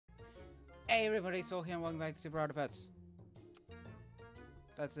Hey everybody, Soul here and welcome back to Super Auto Pets.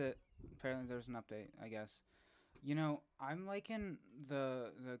 That's it. Apparently there's an update, I guess. You know, I'm liking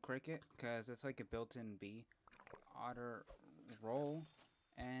the cricket because it's like a built-in bee. Otter roll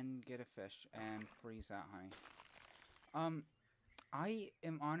and get a fish and freeze that honey. I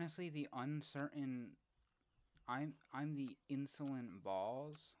am honestly the uncertain. I'm the insolent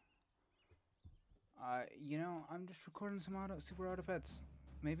balls. I'm just recording some Super Auto Pets.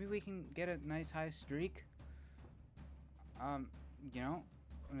 Maybe we can get a nice high streak. Um, I'm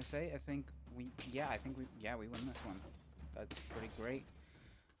gonna say I think we win this one. That's pretty great.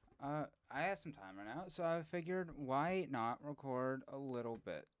 I have some time right now, so I figured why not record a little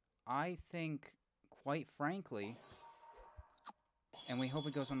bit. I think, quite frankly, and we hope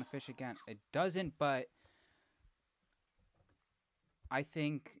it goes on the fish again. It doesn't, but I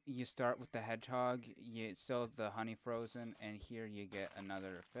think you start with the hedgehog, you still have the honey frozen, and here you get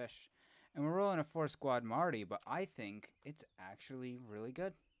another fish. And we're rolling a 4-squad Marty, but I think it's actually really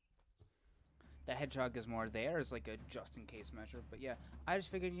good. The hedgehog is more there as like a just in case measure, but yeah, I just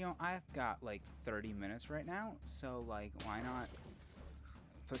figured, I've got like 30 minutes right now, so like why not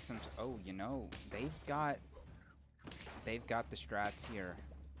put some they've got the strats here.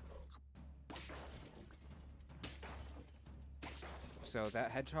 So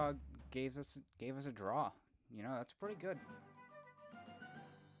that hedgehog gave us a draw. That's pretty good.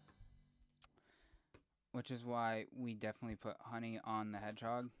 Which is why we definitely put honey on the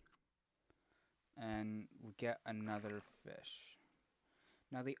hedgehog. And we get another fish.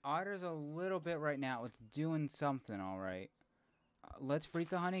 Now the otter's a little bit right now. It's doing something all right. Let's freeze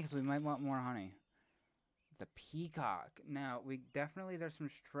the honey because we might want more honey. The peacock. Now there's some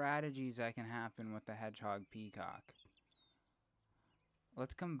strategies that can happen with the hedgehog peacock.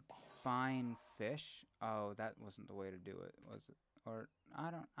 Let's combine fish. Oh, that wasn't the way to do it, was it? Or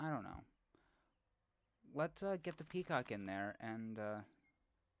I don't know. Let's get the peacock in there and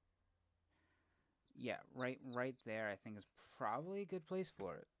yeah, right there I think is probably a good place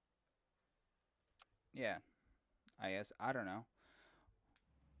for it. Yeah. I guess I don't know.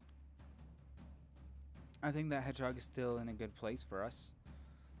 I think that hedgehog is still in a good place for us.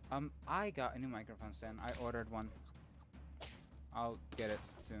 I got a new microphone stand. I ordered one. I'll get it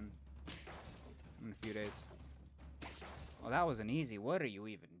soon. In a few days. Well, that was an easy. What are you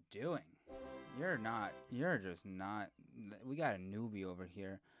even doing? You're just not. We got a newbie over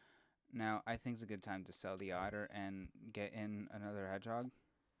here. Now, I think it's a good time to sell the otter and get in another hedgehog.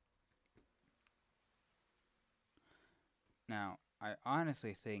 Now, I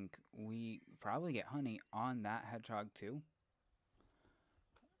honestly think we probably get honey on that hedgehog too.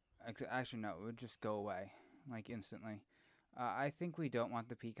 Actually, no, it would just go away, like, instantly. I think we don't want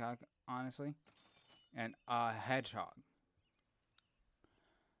the peacock, honestly. And a hedgehog.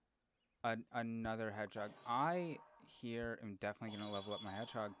 Another hedgehog. I here am definitely going to level up my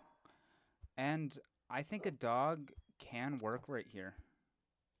hedgehog. And I think a dog can work right here.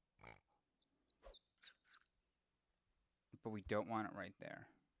 But we don't want it right there.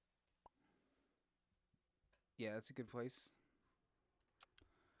 Yeah, that's a good place.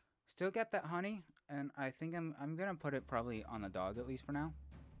 Still get that honey, and I think I'm gonna put it probably on the dog at least for now.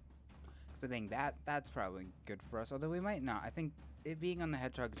 Cause I think that's probably good for us. Although we might not. I think it being on the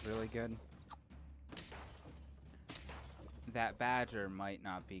hedgehog is really good. That badger might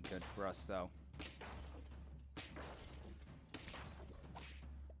not be good for us though.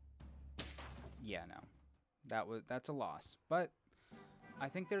 Yeah, no. That's a loss. But I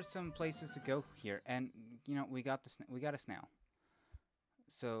think there's some places to go here, and we got a snail.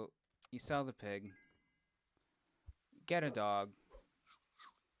 So you sell the pig, get a dog,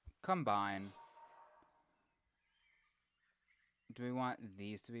 combine. Do we want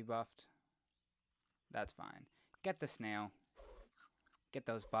these to be buffed? That's fine. Get the snail. Get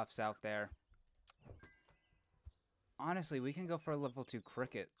those buffs out there. Honestly, we can go for a level 2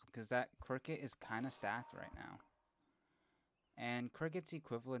 cricket, because that cricket is kind of stacked right now. And cricket's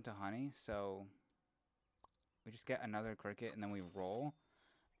equivalent to honey, so we just get another cricket and then we roll.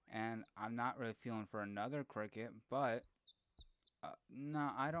 And I'm not really feeling for another cricket, but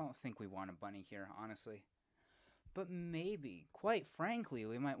no, I don't think we want a bunny here, honestly. But maybe, quite frankly,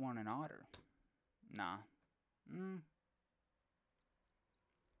 we might want an otter. Nah.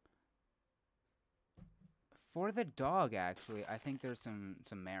 For the dog, actually, I think there's some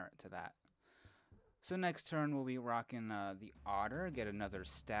merit to that. So next turn, we'll be rocking the otter, get another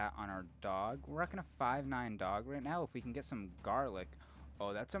stat on our dog. We're rocking a 5/9 dog right now. If we can get some garlic.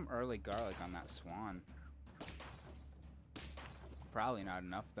 Oh, that's some early garlic on that swan. Probably not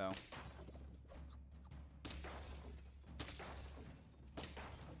enough, though.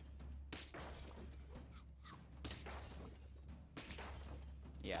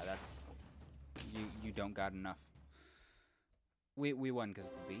 that's you don't got enough. We won because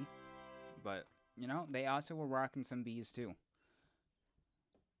of the bee, but you know they also were rocking some bees too.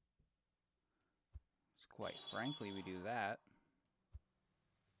 So quite frankly, we do that.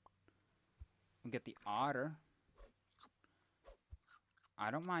 We get the otter.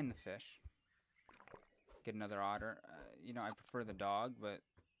 I don't mind the fish. Get another otter. You know, I prefer the dog, but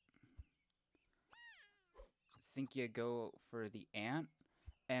I think you go for the ant.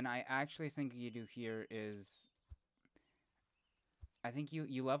 And I actually think what you do here is, I think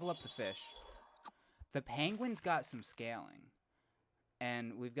you level up the fish. The penguin's got some scaling.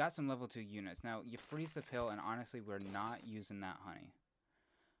 And we've got some level 2 units. Now, you freeze the pill, and honestly, we're not using that honey.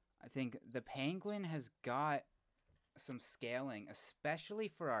 I think the penguin has got some scaling, especially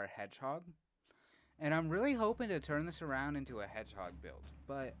for our hedgehog. And I'm really hoping to turn this around into a hedgehog build.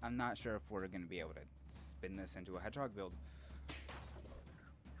 But I'm not sure if we're going to be able to spin this into a hedgehog build.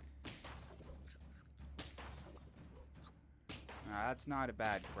 That's not a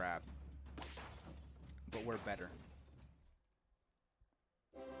bad crab. But we're better.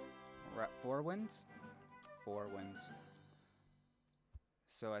 We're at 4 wins? 4 wins.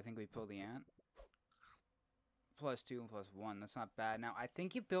 So I think we pull the ant. +2 and +1. That's not bad. Now I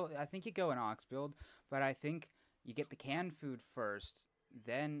think you go an ox build, but I think you get the canned food first.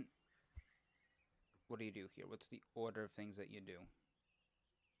 Then what do you do here? What's the order of things that you do?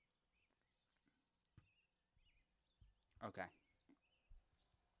 Okay.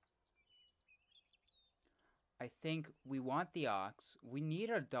 I think we want the ox. We need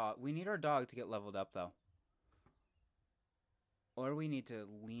our dog. We need our dog to get leveled up though. Or we need to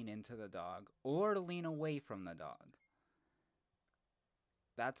lean into the dog, or lean away from the dog.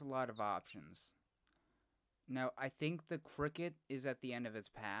 That's a lot of options. Now, I think the cricket is at the end of its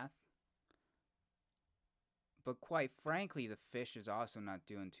path. But quite frankly, the fish is also not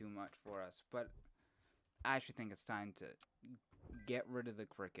doing too much for us. But I actually think it's time to get rid of the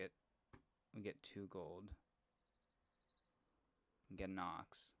cricket. We get 2 gold. Get an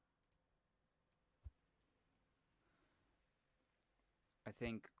ox. I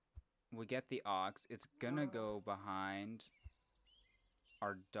think we get the ox. It's gonna go behind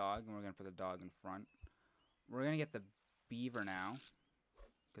our dog, and we're gonna put the dog in front. We're gonna get the beaver now,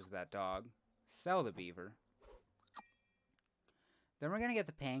 because of that dog. Sell the beaver. Then we're gonna get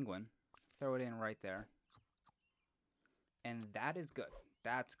the penguin. Throw it in right there. And that is good.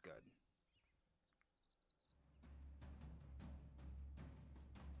 That's good.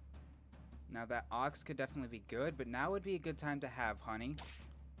 Now that ox could definitely be good, but now would be a good time to have honey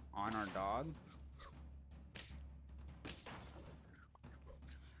on our dog.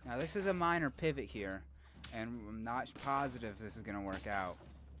 Now this is a minor pivot here, and I'm not positive this is gonna work out.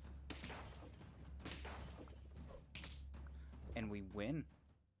 And we win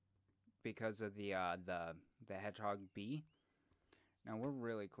because of the hedgehog bee. Now we're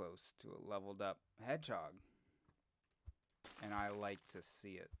really close to a leveled up hedgehog, and I like to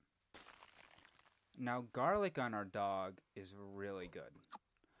see it. Now, garlic on our dog is really good.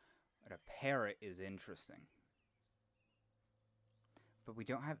 But a parrot is interesting. But we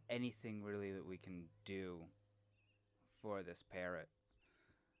don't have anything really that we can do for this parrot.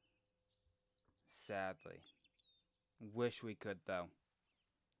 Sadly. Wish we could, though.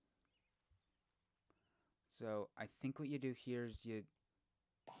 So, I think what you do here is you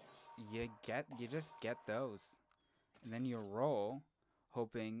just get those. And then you roll,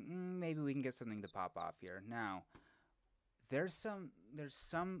 hoping maybe we can get something to pop off here. Now, there's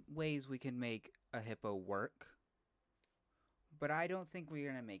some ways we can make a hippo work, but I don't think we're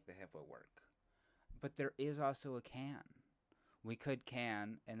gonna make the hippo work. But there is also a can. We could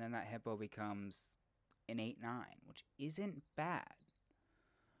can, and then that hippo becomes an 8-9, which isn't bad.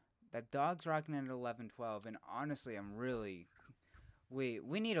 That dog's rocking at 11-12, and honestly, I'm really... We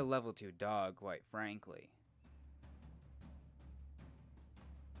need a level 2 dog, quite frankly.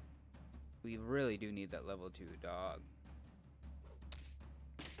 We really do need that level 2 dog.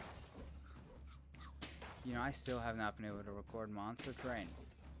 You know, I still have not been able to record Monster Train.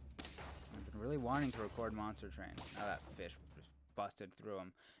 I've been really wanting to record Monster Train. Now that fish just busted through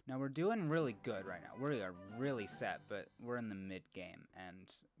him. Now we're doing really good right now. We are really set, but we're in the mid-game,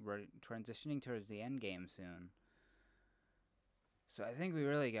 and we're transitioning towards the end game soon. So I think we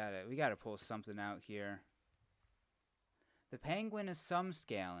really gotta pull something out here. The penguin is some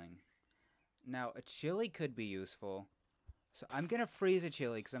scaling. Now, a chili could be useful. So I'm going to freeze a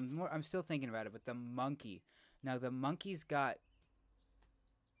chili because I'm still thinking about it. But the monkey. Now, the monkey's got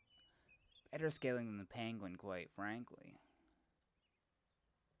better scaling than the penguin, quite frankly.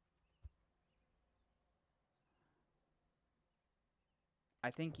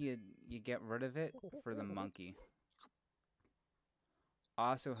 I think you get rid of it for the monkey.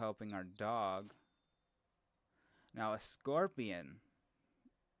 Also helping our dog. Now a scorpion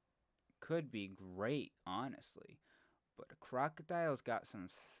could be great, honestly. But a crocodile's got some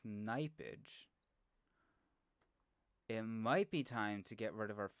snipage. It might be time to get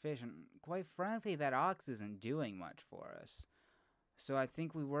rid of our fish, and quite frankly, that ox isn't doing much for us. So I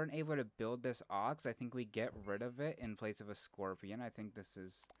think we weren't able to build this ox. I think we get rid of it in place of a scorpion. I think this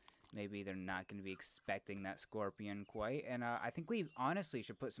is... Maybe they're not going to be expecting that scorpion quite. And I think we honestly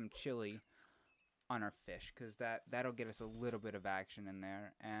should put some chili on our fish, because that'll get us a little bit of action in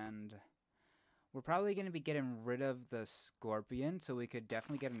there. And we're probably going to be getting rid of the scorpion, so we could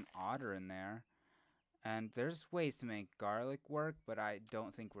definitely get an otter in there. And there's ways to make garlic work, but I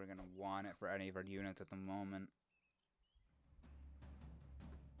don't think we're going to want it for any of our units at the moment.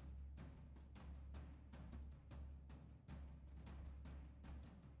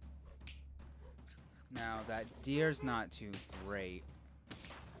 Now, that deer's not too great,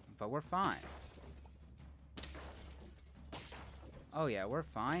 but we're fine. Oh yeah, we're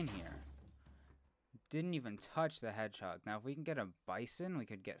fine here. Didn't even touch the hedgehog. Now, if we can get a bison, we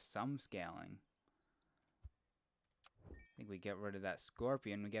could get some scaling. I think we get rid of that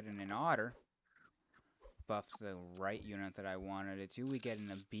scorpion. We get in an otter. Buffs the right unit that I wanted it to. We get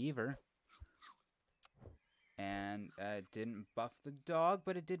in a beaver. And it didn't buff the dog,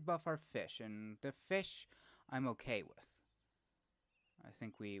 but it did buff our fish. And the fish, I'm okay with. I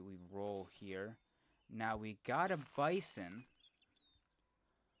think we roll here. Now, we got a bison.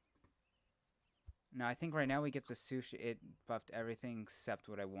 Now, I think right now we get the sushi. It buffed everything except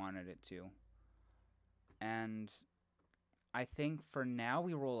what I wanted it to. And I think for now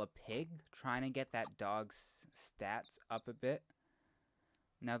we roll a pig, trying to get that dog's stats up a bit.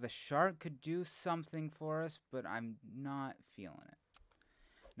 Now, the shark could do something for us, but I'm not feeling it.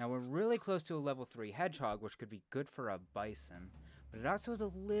 Now, we're really close to a level 3 hedgehog, which could be good for a bison. But it also is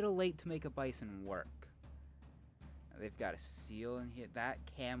a little late to make a bison work. Now, they've got a seal in here. That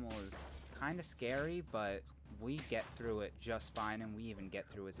camel is kind of scary, but we get through it just fine, and we even get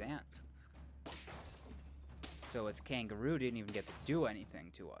through his ant. So its kangaroo didn't even get to do anything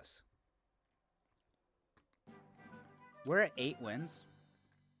to us. We're at 8 wins.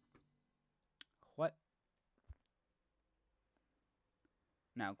 What?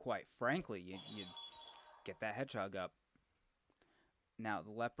 Now, quite frankly, you get that hedgehog up. Now,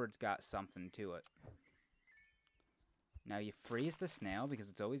 the leopard's got something to it. Now, you freeze the snail, because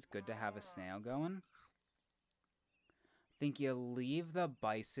it's always good to have a snail going. I think you leave the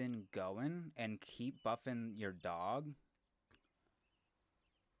bison going and keep buffing your dog.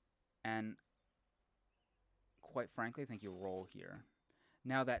 And quite frankly, I think you roll here.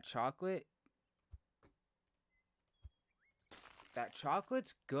 Now, that chocolate's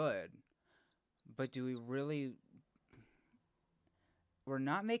good. But do we really... We're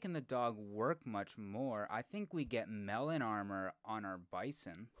not making the dog work much more. I think we get melon armor on our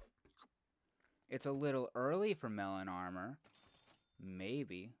bison. It's a little early for melon armor.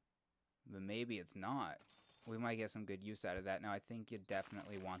 Maybe. But maybe it's not. We might get some good use out of that. Now, I think you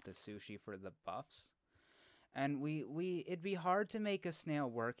definitely want the sushi for the buffs. And it'd be hard to make a snail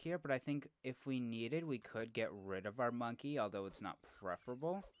work here, but I think if we needed, we could get rid of our monkey, although it's not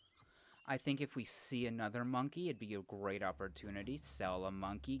preferable. I think if we see another monkey, it'd be a great opportunity. Sell a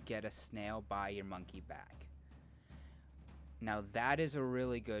monkey, get a snail, buy your monkey back. Now, that is a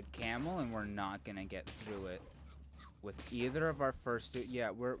really good camel, and we're not going to get through it with either of our first two. Yeah,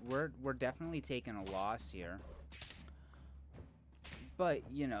 we're definitely taking a loss here. But,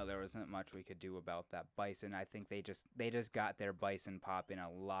 you know, there wasn't much we could do about that bison. I think they just got their bison pop in a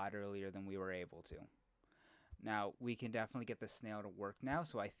lot earlier than we were able to. Now, we can definitely get the snail to work now,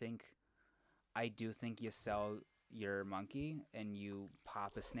 so I do think you sell your monkey and you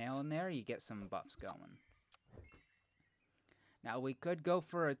pop a snail in there, you get some buffs going. Now, we could go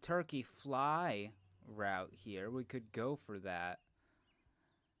for a turkey fly route here. We could go for that.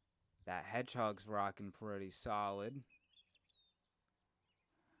 That hedgehog's rocking pretty solid.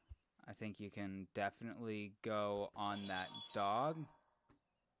 I think you can definitely go on that dog.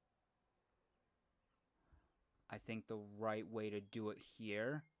 I think the right way to do it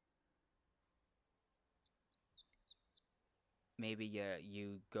here, maybe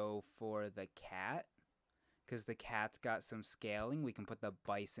you go for the cat, because the cat's got some scaling. We can put the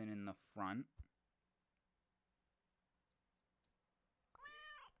bison in the front.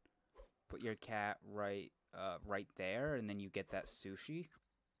 Put your cat right there, and then you get that sushi,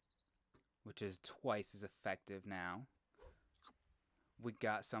 which is twice as effective now. We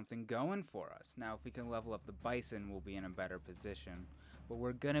got something going for us. Now, if we can level up the bison, we'll be in a better position. But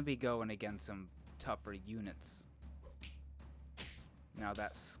we're going to be going against some tougher units. Now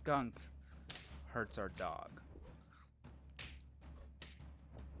that skunk hurts our dog.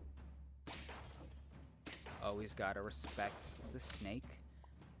 Always gotta respect the snake.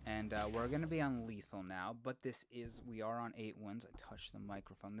 And we're gonna be on lethal now, but we are on 8 wins. I touched the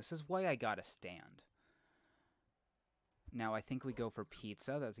microphone. This is why I gotta stand. Now I think we go for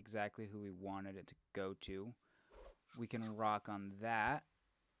pizza. That's exactly who we wanted it to go to. We can rock on that.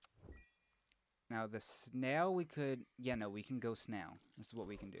 Now the snail we could, yeah, no, we can go snail. This is what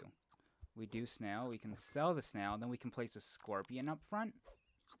we can do. We do snail, we can sell the snail, and then we can place a scorpion up front.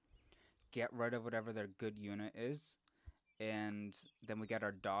 Get rid of whatever their good unit is. And then we got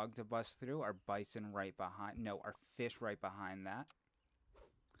our dog to bust through, our bison right behind, no, our fish right behind that.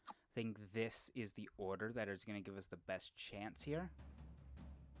 I think this is the order that is going to give us the best chance here.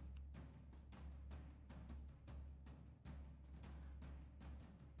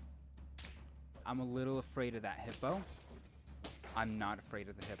 I'm a little afraid of that hippo. I'm not afraid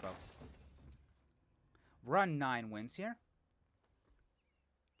of the hippo. We're on 9 wins here.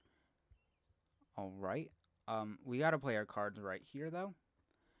 Alright. We gotta play our cards right here, though.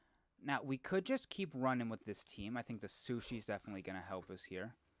 Now, we could just keep running with this team. I think the sushi's definitely gonna help us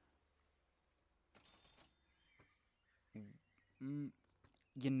here.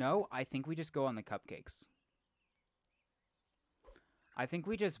 You know, I think we just go on the cupcakes. I think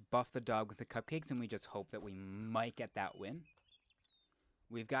we just buff the dog with the cupcakes and we just hope that we might get that win.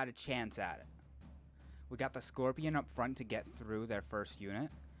 We've got a chance at it. We got the scorpion up front to get through their first unit.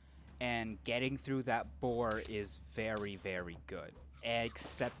 And getting through that boar is very, very good.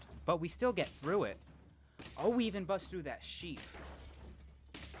 But we still get through it. Oh, we even bust through that sheep.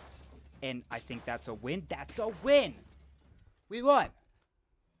 And I think that's a win. That's a win! We won!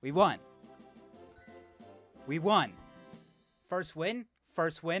 We won. We won. First win.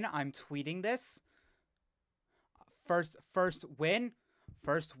 First win. I'm tweeting this. First win.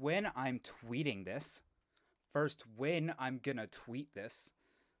 First win. I'm tweeting this. First win. I'm gonna tweet this.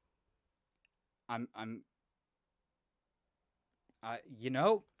 You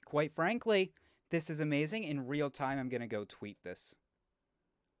know, quite frankly, this is amazing. In real time, I'm gonna go tweet this.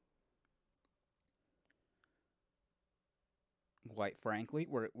 Quite frankly,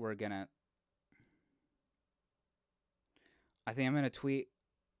 we're gonna. I think I'm gonna tweet.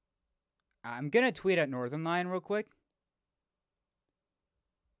 I'm gonna tweet at Northern Lion real quick.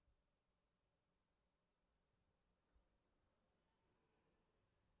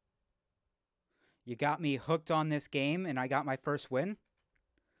 You got me hooked on this game, and I got my first win.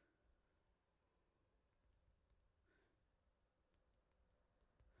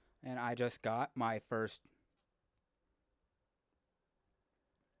 And I just got my first.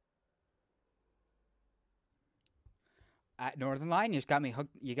 At Northern Lion, you just got me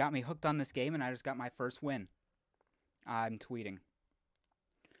hooked. You got me hooked on this game, and I just got my first win. I'm tweeting.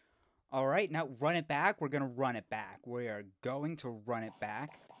 All right, now run it back. We're gonna run it back. We are going to run it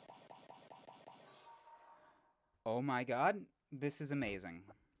back. Oh my god, this is amazing.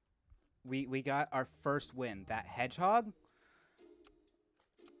 We got our first win. That hedgehog?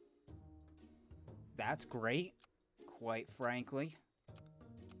 That's great, quite frankly.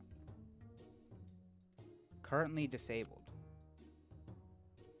 Currently disabled.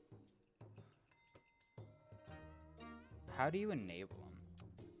 How do you enable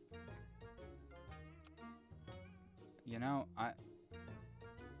them? You know,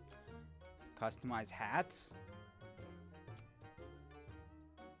 customize hats?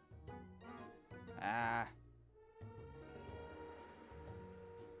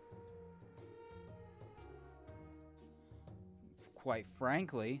 Quite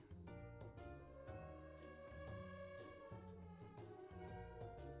frankly,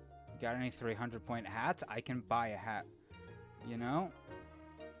 got any 300-point hats? I can buy a hat, you know?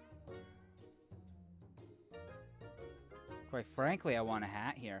 Quite frankly, I want a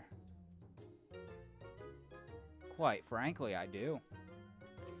hat here. Quite frankly, I do.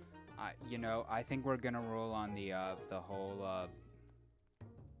 You know, I think we're gonna roll on the whole,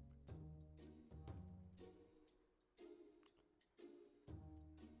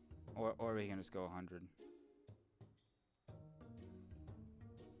 or we can just go 100.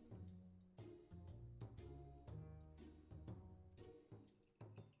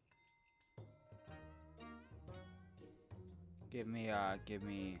 Give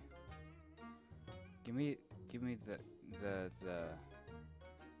me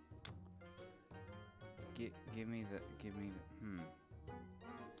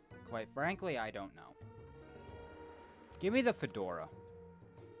Quite frankly, I don't know. Give me the fedora.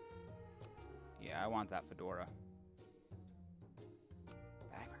 Yeah, I want that fedora.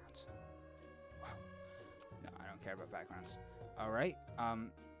 don't care about backgrounds. All right.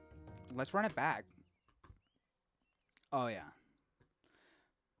 Let's run it back. Oh, yeah.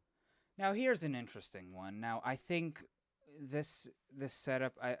 Now, here's an interesting one. Now, I think this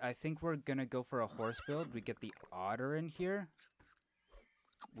setup, I think we're going to go for a horse build. We get the otter in here.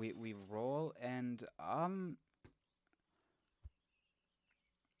 We roll, and I'm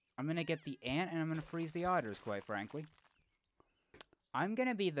going to get the ant, and I'm going to freeze the otters, quite frankly. I'm going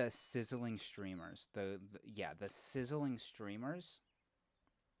to be the sizzling streamers. The sizzling streamers.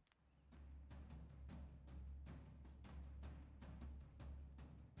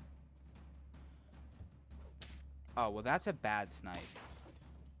 Oh, well, that's a bad snipe.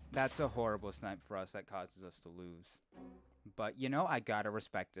 That's a horrible snipe for us that causes us to lose. But, you know, I gotta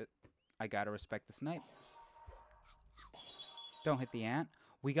respect it. I gotta respect the snipe. Don't hit the ant.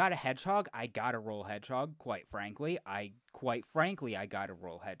 We got a hedgehog. I gotta roll hedgehog, quite frankly. I gotta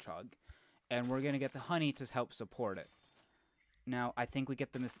roll hedgehog. And we're gonna get the honey to help support it. Now, I think we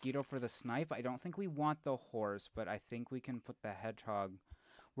get the mosquito for the snipe. I don't think we want the horse, but I think we can put the hedgehog.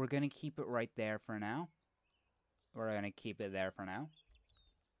 We're gonna keep it right there for now. We're going to keep it there for now.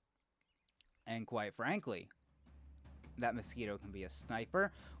 And quite frankly, that mosquito can be a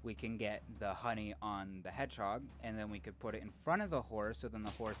sniper. We can get the honey on the hedgehog, and then we could put it in front of the horse, so then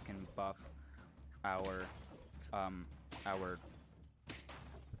the horse can buff our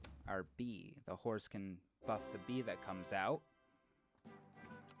bee. The horse can buff the bee that comes out.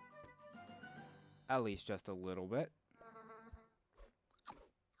 At least just a little bit.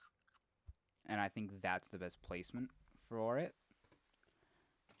 And I think that's the best placement for it.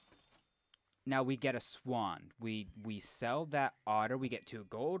 Now we get a swan. We sell that otter. We get 2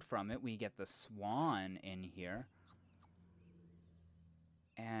 gold from it. We get the swan in here.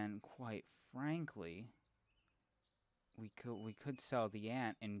 And quite frankly, we could sell the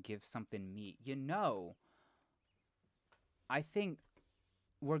ant and give something meat. You know, I think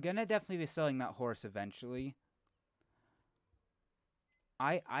we're going to definitely be selling that horse eventually.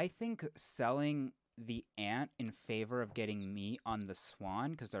 I think selling the ant in favor of getting meat on the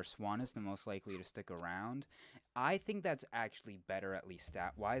swan, because our swan is the most likely to stick around, I think that's actually better, at least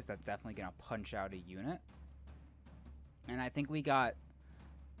stat-wise. That's definitely going to punch out a unit. And I think we got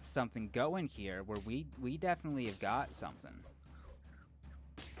something going here where we definitely have got something.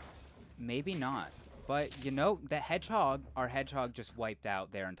 Maybe not. But, you know, the hedgehog, our hedgehog just wiped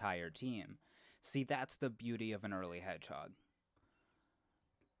out their entire team. See, that's the beauty of an early hedgehog.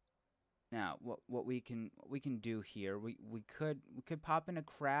 Now, what we can do here, we could pop in a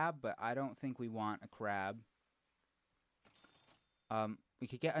crab, but I don't think we want a crab. We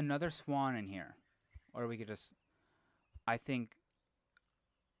could get another swan in here, or we could just, I think,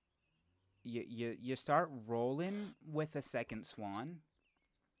 you start rolling with a second swan,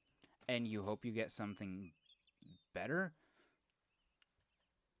 and you hope you get something better.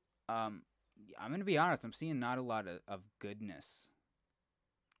 I'm gonna be honest, I'm seeing not a lot of goodness,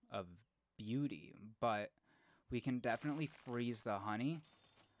 of beauty, but we can definitely freeze the honey.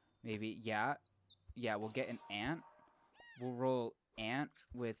 Maybe, yeah, we'll get an ant. We'll roll ant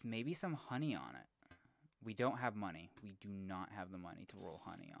with maybe some honey on it. We don't have money. We do not have the money to roll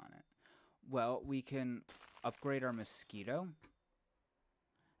honey on it. Well, we can upgrade our mosquito.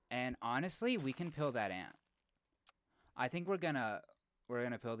 And honestly, we can pill that ant. I think we're gonna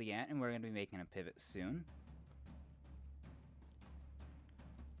pill the ant, and we're gonna be making a pivot soon.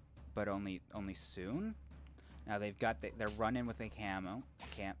 But only soon. Now they've got they're running with a camel,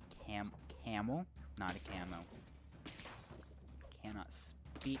 not a camo. Cannot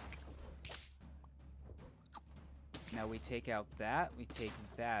speak. Now we take out that, we take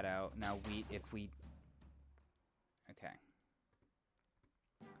that out. Now okay.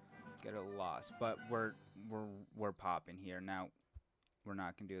 Get a loss, but we're popping here. Now we're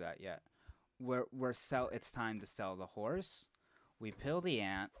not gonna do that yet. It's time to sell the horse. We pill the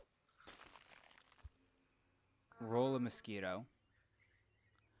ant. Roll a mosquito.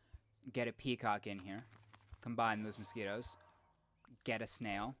 Get a peacock in here. Combine those mosquitoes. Get a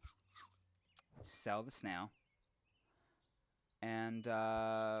snail. Sell the snail. And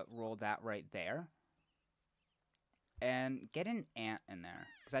roll that right there. And get an ant in there.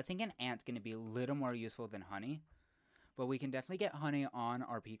 Because I think an ant's going to be a little more useful than honey. But we can definitely get honey on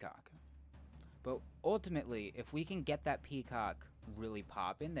our peacock. But ultimately, if we can get that peacock really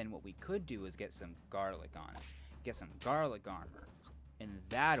popping, then what we could do is get some garlic on it. Get some garlic armor, and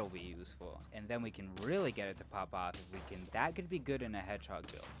that'll be useful. And then we can really get it to pop off if we can. That could be good in a hedgehog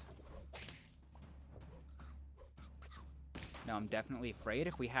build. Now, I'm definitely afraid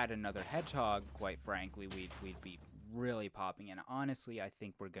if we had another hedgehog, quite frankly, we'd be really popping. And honestly, I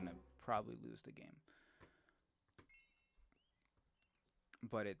think we're gonna probably lose the game.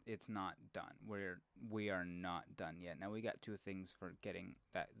 but it's not done. We are not done yet. Now we got two things for getting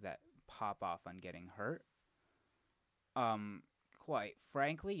that pop off on getting hurt. Quite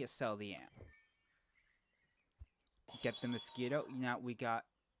frankly, you sell the ant. Get the mosquito. Now we got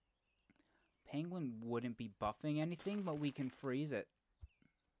penguin wouldn't be buffing anything, but we can freeze it.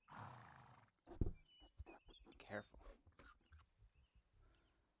 Careful.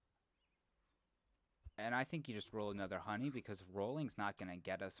 And I think you just roll another honey because rolling's not gonna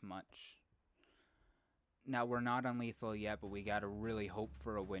get us much. Now we're not unlethal yet, but we gotta really hope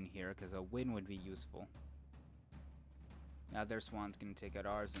for a win here because a win would be useful. Now their swan's gonna take out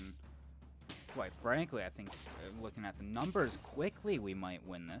ours, and quite frankly, I think looking at the numbers quickly, we might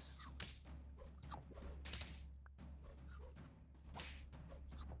win this.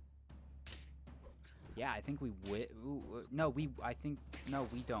 Yeah, I think we win. No, I think no,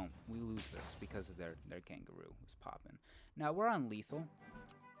 we don't. We lose this because of their kangaroo was popping. Now we're on lethal.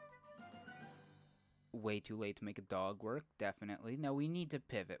 Way too late to make a dog work. Definitely. Now we need to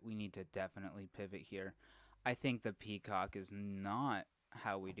pivot. We need to definitely pivot here. I think the peacock is not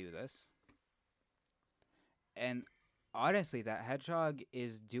how we do this. And honestly, that hedgehog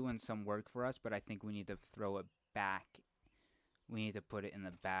is doing some work for us, but I think we need to throw it back. We need to put it in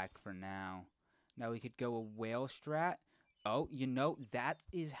the back for now. Now we could go a whale strat. Oh, you know, that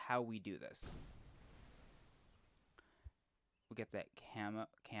is how we do this. We get that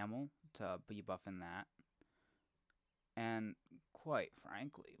camel to be buffing that. And quite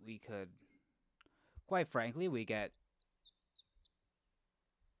frankly, we get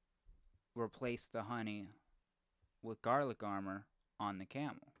replace the honey with garlic armor on the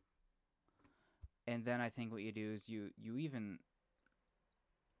camel. And then I think what you do is you even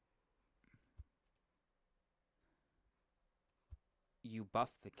you buff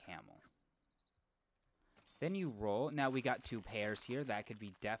the camel. Then you roll. Now we got two pairs here. That could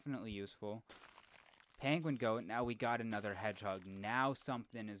be definitely useful. Penguin go. Now we got another hedgehog. Now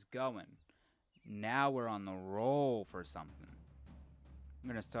something is going. Now we're on the roll for something. I'm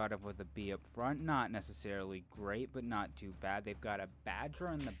going to start off with a bee up front. Not necessarily great, but not too bad. They've got a badger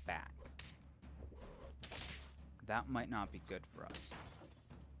in the back. That might not be good for us.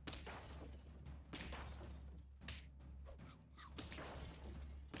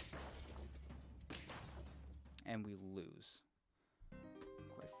 And we lose.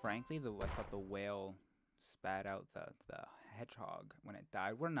 Quite frankly, I thought the whale spat out the hedgehog when it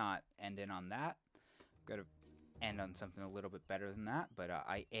died. We're not ending on that. Got to end on something a little bit better than that. But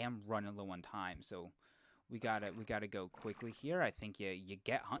I am running low on time, so we gotta go quickly here. I think you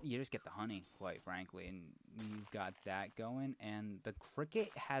just get the honey, quite frankly, and you've got that going. And the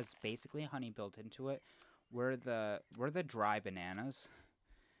cricket has basically honey built into it. We're the dry bananas.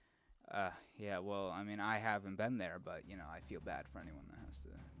 Yeah, well, I mean, I haven't been there, but, you know, I feel bad for anyone that has to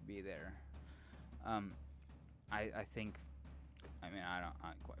be there. I think, I mean,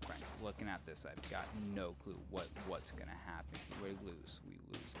 quite frankly, looking at this, I've got no clue what's going to happen. We lose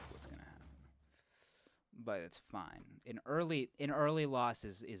what's going to happen. But it's fine. An early loss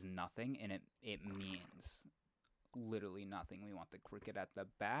is nothing, and it means literally nothing. We want the cricket at the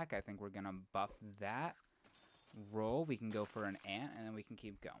back. I think we're going to buff that. Roll. We can go for an ant, and then we can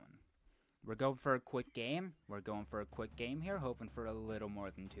keep going. We're going for a quick game. We're going for a quick game here, hoping for a little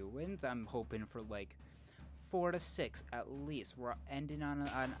more than 2 wins. I'm hoping for like 4 to 6 at least. We're ending on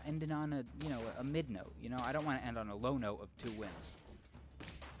a you know, a mid note. You know, I don't want to end on a low note of 2 wins.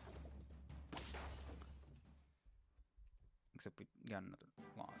 Except we got another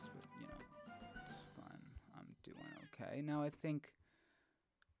loss, but you know, it's fine. I'm doing okay. Now I think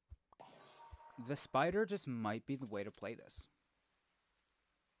the spider just might be the way to play this.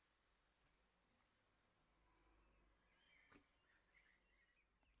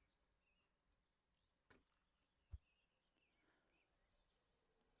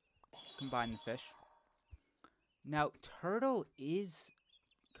 Combine the fish. Now, turtle is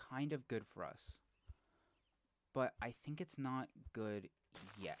kind of good for us, but I think it's not good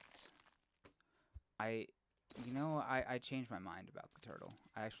yet. I changed my mind about the turtle.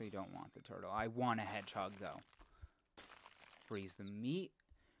 I actually don't want the turtle. I want a hedgehog though. Freeze the meat.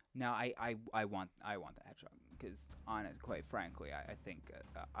 Now I want the hedgehog because, quite frankly, I think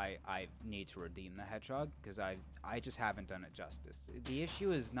I need to redeem the hedgehog because I just haven't done it justice. The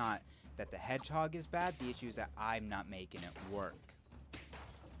issue is not that the hedgehog is bad. The issue is that I'm not making it work.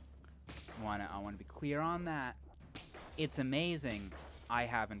 I want to be clear on that. It's amazing. I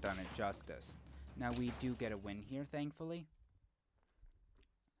haven't done it justice. Now we do get a win here, thankfully.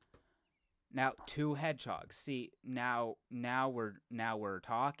 Now 2 hedgehogs. See, now we're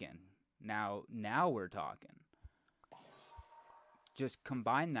talking. Now we're talking. just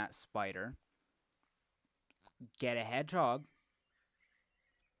combine that spider, get a hedgehog,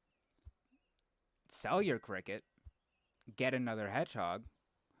 sell your cricket, get another hedgehog,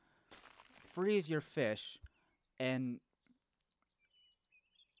 freeze your fish, and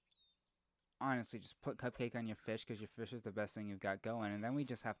honestly, just put Cupcake on your fish because your fish is the best thing you've got going. And then we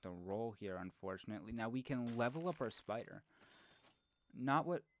just have to roll here, unfortunately. Now, we can level up our spider. Not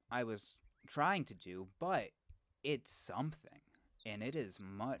what I was trying to do, but it's something. And it is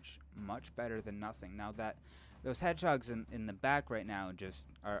much, much better than nothing. Now, that those hedgehogs in the back right now just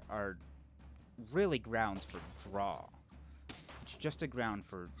are really grounds for draw. It's just a ground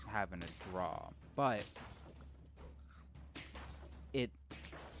for having a draw. But if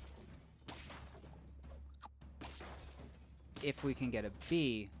we can get a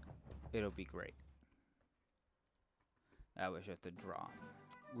B, it'll be great. That was just a draw.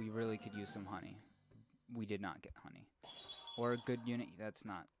 We really could use some honey. We did not get honey. Or a good unit. That's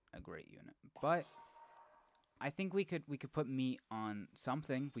not a great unit. But I think we could put meat on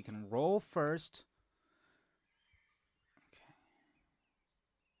something. We can roll first. Okay.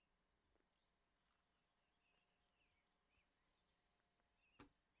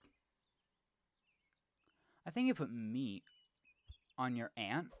 I think you put meat on your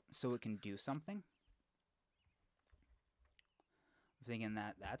ant so it can do something. I'm thinking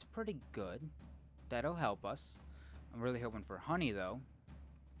that's pretty good. That'll help us. I'm really hoping for honey, though.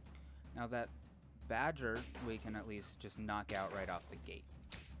 Now that badger, we can at least just knock out right off the gate.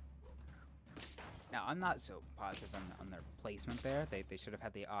 Now, I'm not so positive on their placement there. They should have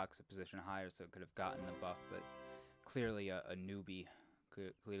had the ox a position higher so it could have gotten the buff, but clearly a newbie.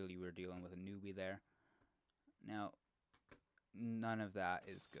 Clearly we're dealing with a newbie there. Now, none of that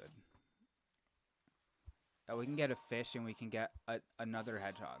is good. We can get a fish and we can get another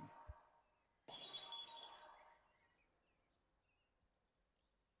hedgehog.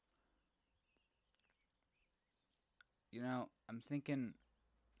 You know, I'm thinking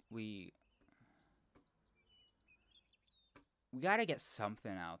we gotta get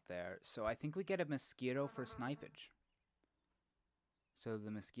something out there. So I think we get a mosquito for snipage. So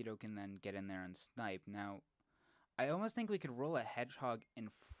the mosquito can then get in there and snipe. Now, I almost think we could roll a hedgehog in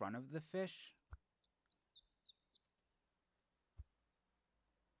front of the fish.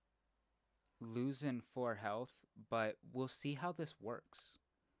 Losing 4 health, but we'll see how this works.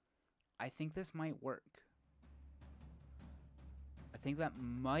 I think this might work. I think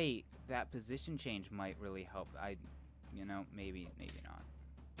that position change might really help. You know, maybe not.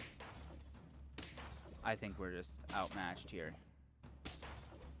 I think we're just outmatched here.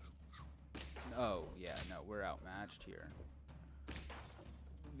 Oh, yeah, no, we're outmatched here.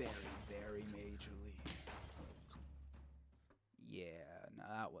 Very, very majorly. Yeah, no,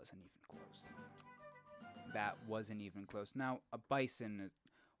 that wasn't even close. That wasn't even close. Now, a bison,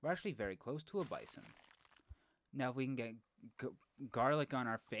 we're actually very close to a bison. Now, if we can get garlic on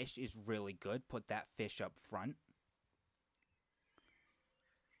our fish is really good. Put that fish up front.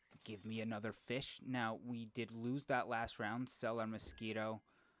 Give me another fish. Now, we did lose that last round. Sell our mosquito.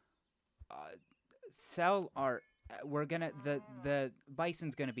 Sell our... We're gonna... The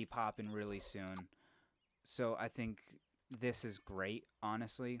bison's gonna be popping really soon. So, I think this is great,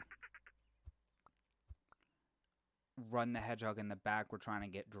 honestly. Run the hedgehog in the back. We're trying to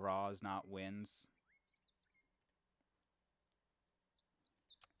get draws, not wins.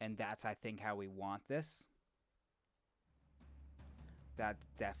 And that's, I think, how we want this. That's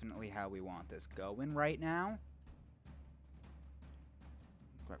definitely how we want this going right now.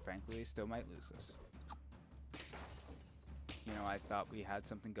 Quite frankly, we still might lose this. You know, I thought we had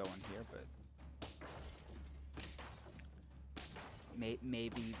something going here, but...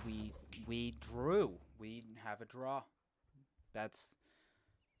 Maybe we drew. We have a draw. That's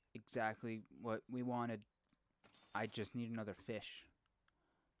exactly what we wanted. I just need another fish.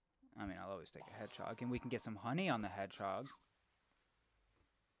 I mean, I'll always take a hedgehog. And we can get some honey on the hedgehog.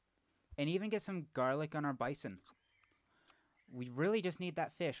 And even get some garlic on our bison. We really just need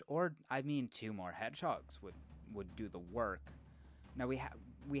that fish. Or, I mean, 2 more hedgehogs would do the work. Now,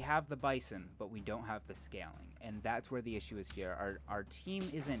 we have the bison, but we don't have the scaling. And that's where the issue is here. Our team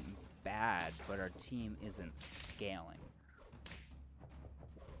isn't bad, but our team isn't scaling.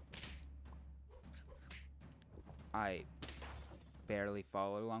 I barely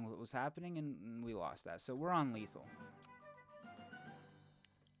followed along what was happening, and we lost that. So we're on lethal.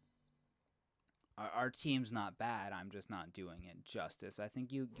 Our team's not bad. I'm just not doing it justice. I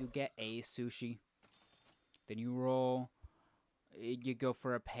think you get a sushi. Then you roll. You go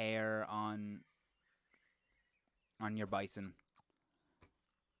for a pair on your bison.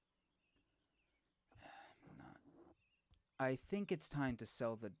 I think it's time to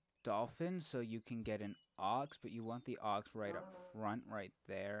sell the dolphin so you can get an ox, but you want the ox right up front, right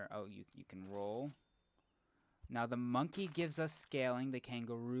there. Oh, you can roll. Now the monkey gives us scaling. The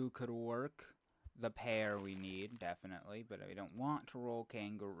kangaroo could work. The pear we need, definitely, but I don't want to roll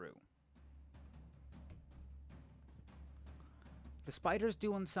kangaroo. The spider's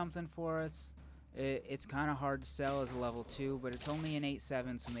doing something for us. It's kind of hard to sell as a level 2, but it's only an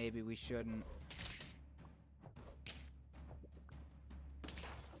 8/7, so maybe we shouldn't.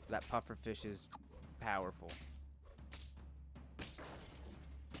 That pufferfish is powerful.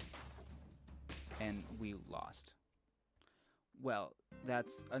 And we lost. Well,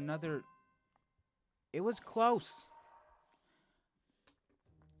 that's another... It was close.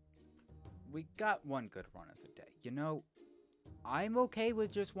 We got one good run of the day. You know, I'm okay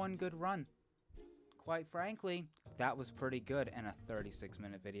with just one good run. Quite frankly, that was pretty good and a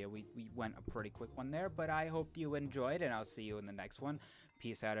 36-minute video. We went a pretty quick one there, but I hope you enjoyed, and I'll see you in the next one.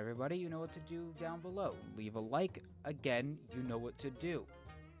 Peace out, everybody. You know what to do down below. Leave a like. Again, you know what to do.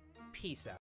 Peace out.